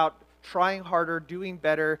not about trying harder, doing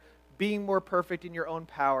better, being more perfect in your own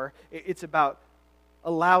power. It's about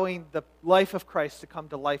allowing the life of Christ to come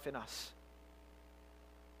to life in us.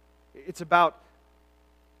 It's about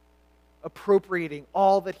appropriating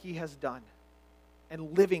all that He has done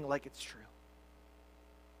and living like it's true.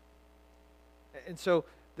 And so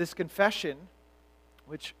this confession,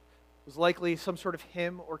 which was likely some sort of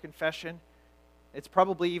hymn or confession, it's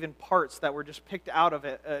probably even parts that were just picked out of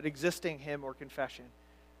an existing hymn or confession,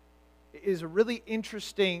 is a really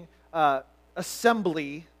interesting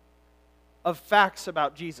assembly of facts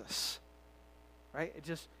about Jesus. Right? It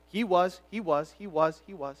just, He was. And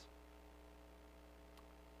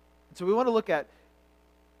so we want to look at,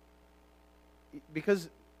 because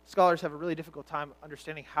scholars have a really difficult time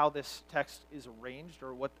understanding how this text is arranged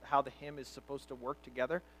or how the hymn is supposed to work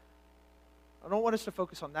together. I don't want us to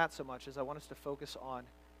focus on that so much as I want us to focus on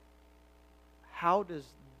how does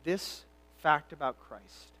this fact about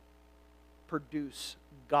Christ produce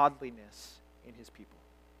godliness in His people?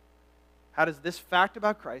 How does this fact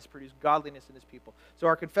about Christ produce godliness in His people? So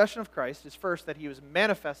our confession of Christ is first that He was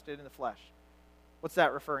manifested in the flesh. What's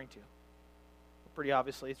that referring to? Well, pretty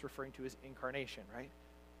obviously it's referring to His incarnation, right?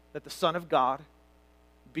 That the Son of God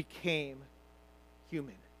became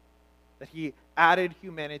human. That He added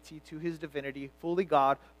humanity to His divinity, fully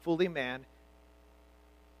God, fully man,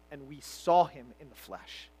 and we saw Him in the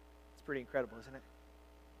flesh. It's pretty incredible, isn't it?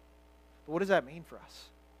 But what does that mean for us?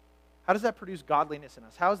 How does that produce godliness in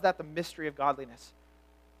us? How is that the mystery of godliness?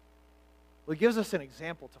 Well, it gives us an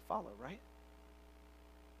example to follow, right?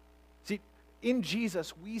 See, in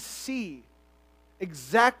Jesus, we see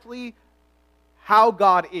exactly how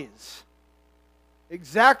God is,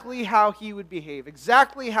 exactly how He would behave,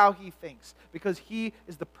 exactly how He thinks, because He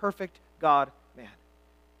is the perfect God-man.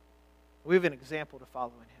 We have an example to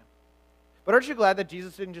follow in Him. But aren't you glad that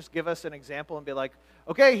Jesus didn't just give us an example and be like,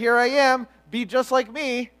 okay, here I am, be just like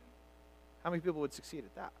me? How many people would succeed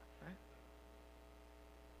at that, right?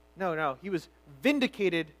 No, He was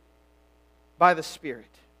vindicated by the Spirit.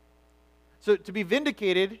 So to be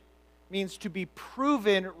vindicated means to be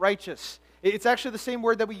proven righteous. It's actually the same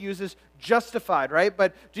word that we use as justified, right?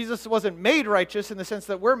 But Jesus wasn't made righteous in the sense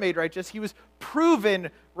that we're made righteous. He was proven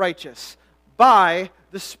righteous by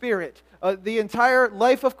the Spirit. The entire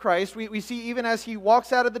life of Christ, we see even as He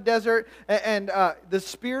walks out of the desert and the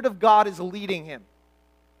Spirit of God is leading Him.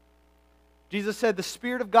 Jesus said, the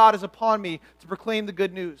Spirit of God is upon me to proclaim the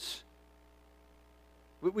good news.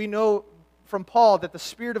 We know from Paul that the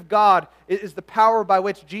Spirit of God is the power by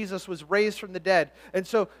which Jesus was raised from the dead. And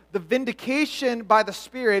so the vindication by the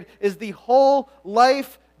Spirit is the whole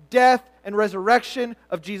life, death, and resurrection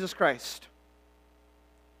of Jesus Christ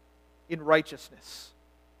in righteousness.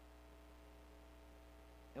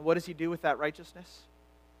 And what does He do with that righteousness?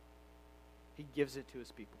 He gives it to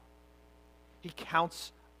His people. He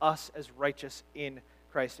counts us as righteous in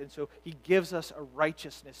Christ. And so He gives us a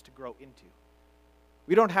righteousness to grow into.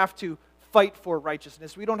 We don't have to fight for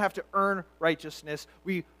righteousness. We don't have to earn righteousness.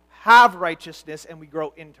 We have righteousness and we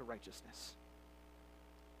grow into righteousness.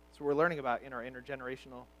 That's what we're learning about in our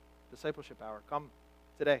intergenerational discipleship hour. Come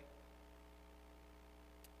today.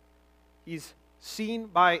 He's seen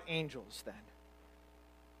by angels then.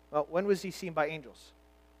 Well, when was He seen by angels?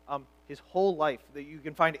 his whole life. That you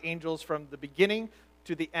can find angels from the beginning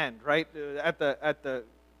to the end, right? At the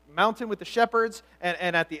mountain with the shepherds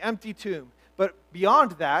and at the empty tomb. But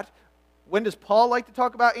beyond that, when does Paul like to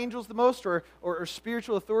talk about angels the most, or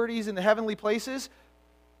spiritual authorities in the heavenly places?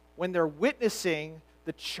 When they're witnessing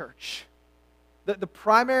the church. The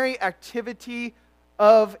primary activity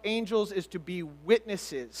of angels is to be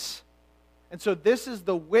witnesses. And so this is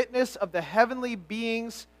the witness of the heavenly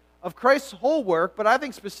beings of Christ's whole work, but I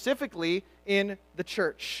think specifically in the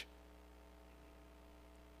church.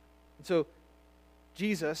 And so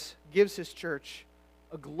Jesus gives his church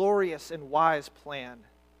a glorious and wise plan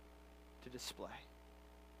to display.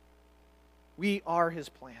 We are his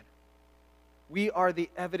plan. We are the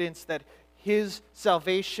evidence that his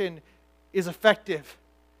salvation is effective.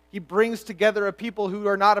 He brings together a people who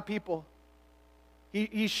are not a people.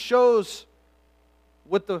 He shows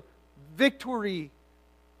what the victory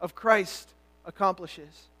of Christ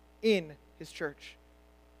accomplishes in his church.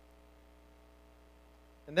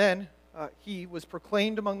 And then he was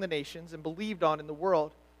proclaimed among the nations and believed on in the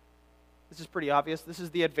world. This is pretty obvious. This is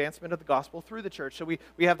the advancement of the gospel through the church. So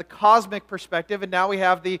we have the cosmic perspective, and now we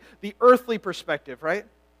have the earthly perspective, right?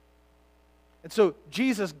 And so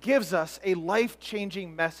Jesus gives us a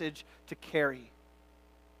life-changing message to carry.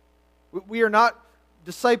 We are not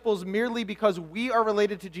disciples merely because we are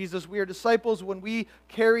related to Jesus. We are disciples when we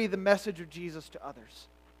carry the message of Jesus to others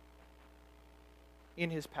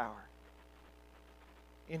in his power,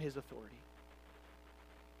 in his authority.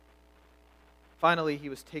 Finally, he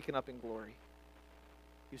was taken up in glory.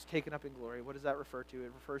 He was taken up in glory. What does that refer to?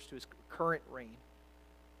 It refers to his current reign.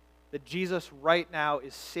 That Jesus right now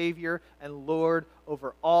is Savior and Lord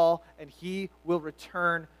over all, and he will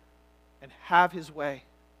return and have his way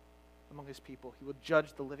among his people. He will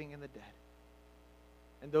judge the living and the dead.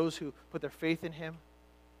 And those who put their faith in him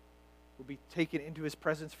will be taken into his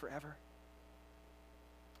presence forever.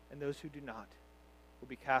 And those who do not will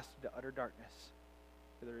be cast into utter darkness,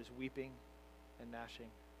 where there is weeping and gnashing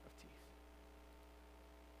of teeth.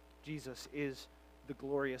 Jesus is the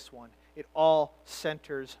glorious one. It all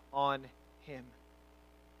centers on him.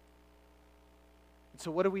 And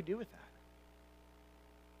so what do we do with that?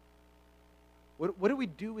 What do we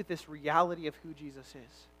do with this reality of who Jesus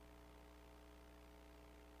is?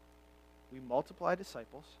 We multiply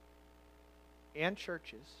disciples and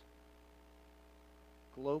churches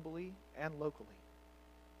globally and locally.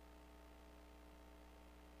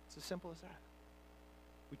 It's as simple as that.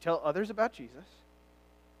 We tell others about Jesus,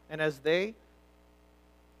 and as they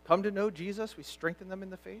come to know Jesus, we strengthen them in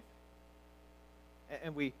the faith,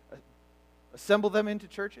 and we assemble them into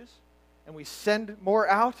churches, and we send more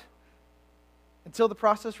out until the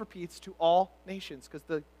process repeats to all nations, because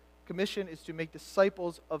the commission is to make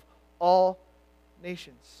disciples of all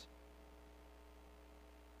nations.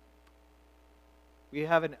 We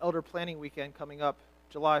have an elder planning weekend coming up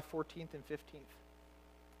July 14th and 15th.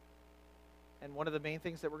 And one of the main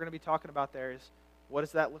things that we're going to be talking about there is, what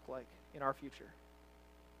does that look like in our future?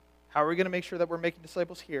 How are we going to make sure that we're making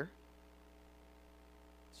disciples here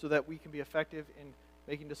so that we can be effective in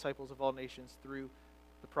making disciples of all nations through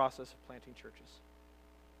the process of planting churches?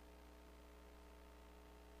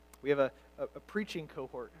 We have a preaching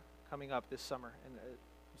cohort coming up this summer, and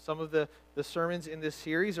some of the sermons in this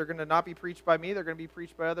series are going to not be preached by me, they're going to be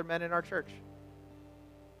preached by other men in our church.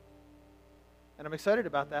 And I'm excited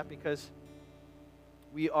about that because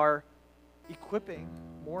we are equipping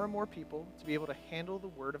more and more people to be able to handle the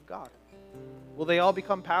Word of God. Will they all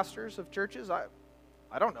become pastors of churches? I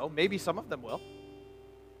don't know. Maybe some of them will.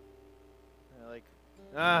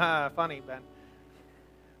 Funny, Ben.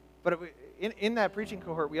 But in that preaching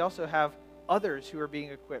cohort, we also have others who are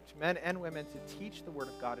being equipped, men and women, to teach the Word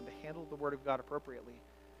of God and to handle the Word of God appropriately.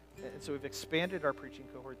 And so we've expanded our preaching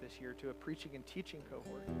cohort this year to a preaching and teaching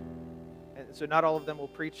cohort. And so not all of them will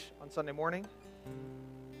preach on Sunday morning.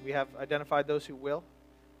 We have identified those who will,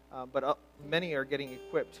 but many are getting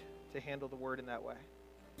equipped to handle the Word in that way.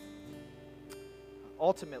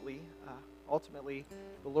 Ultimately,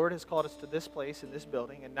 the Lord has called us to this place in this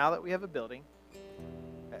building, and now that we have a building,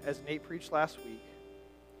 as Nate preached last week,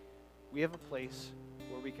 we have a place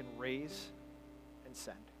where we can raise and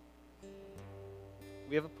send.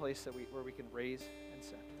 We have a place where we can raise and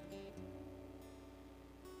send.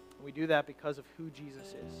 And we do that because of who Jesus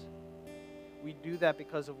is. We do that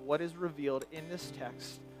because of what is revealed in this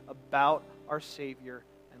text about our Savior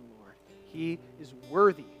and Lord. He is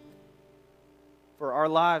worthy for our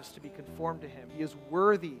lives to be conformed to him. He is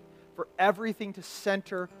worthy for everything to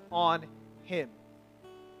center on him.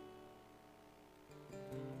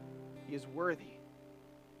 He is worthy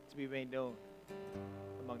to be made known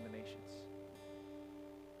among the nations.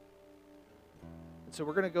 And so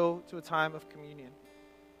we're going to go to a time of communion,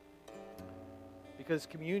 because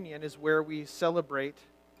communion is where we celebrate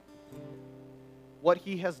what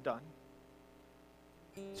he has done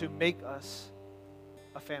to make us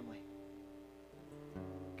a family.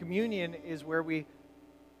 Communion is where we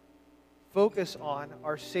focus on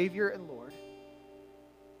our Savior and Lord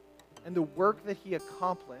and the work that he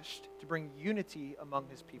accomplished to bring unity among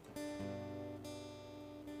his people.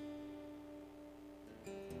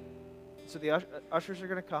 So the ushers are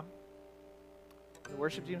going to come. The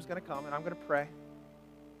worship team is going to come, and I'm going to pray.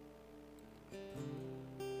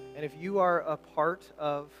 And if you are a part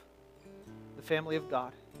of the family of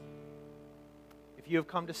God, if you have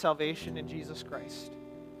come to salvation in Jesus Christ,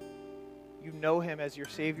 you know him as your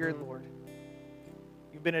Savior and Lord,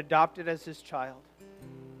 you've been adopted as his child,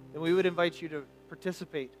 then we would invite you to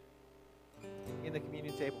participate in the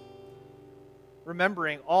communion table,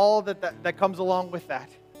 remembering all that comes along with that.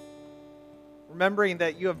 Remembering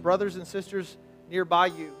that you have brothers and sisters nearby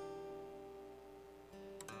you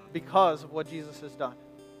because of what Jesus has done.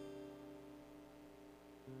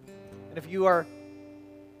 And if you are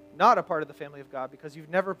not a part of the family of God because you've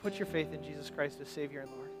never put your faith in Jesus Christ as Savior and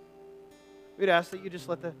Lord, we'd ask that you just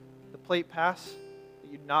let the plate pass, that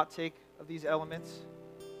you not take of these elements,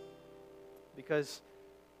 because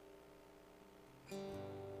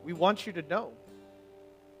we want you to know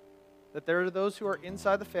that there are those who are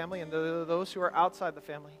inside the family and there are those who are outside the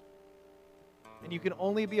family. And you can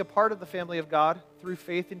only be a part of the family of God through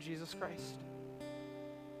faith in Jesus Christ.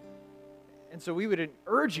 And so we would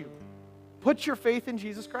urge you, put your faith in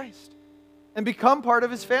Jesus Christ and become part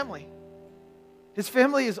of his family. His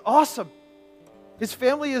family is awesome. His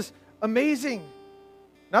family is amazing.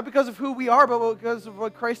 Not because of who we are, but because of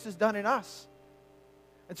what Christ has done in us.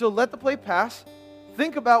 And so let the plate pass.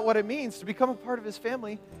 Think about what it means to become a part of his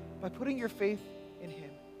family by putting your faith in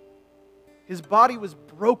him. His body was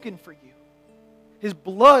broken for you. His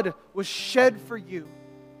blood was shed for you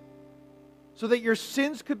so that your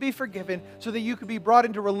sins could be forgiven, so that you could be brought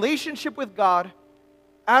into relationship with God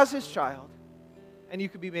as his child, and you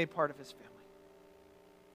could be made part of his family.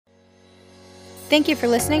 Thank you for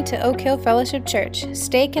listening to Oak Hill Fellowship Church.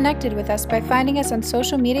 Stay connected with us by finding us on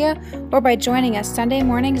social media or by joining us Sunday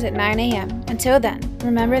mornings at 9 a.m. Until then,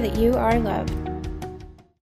 remember that you are loved.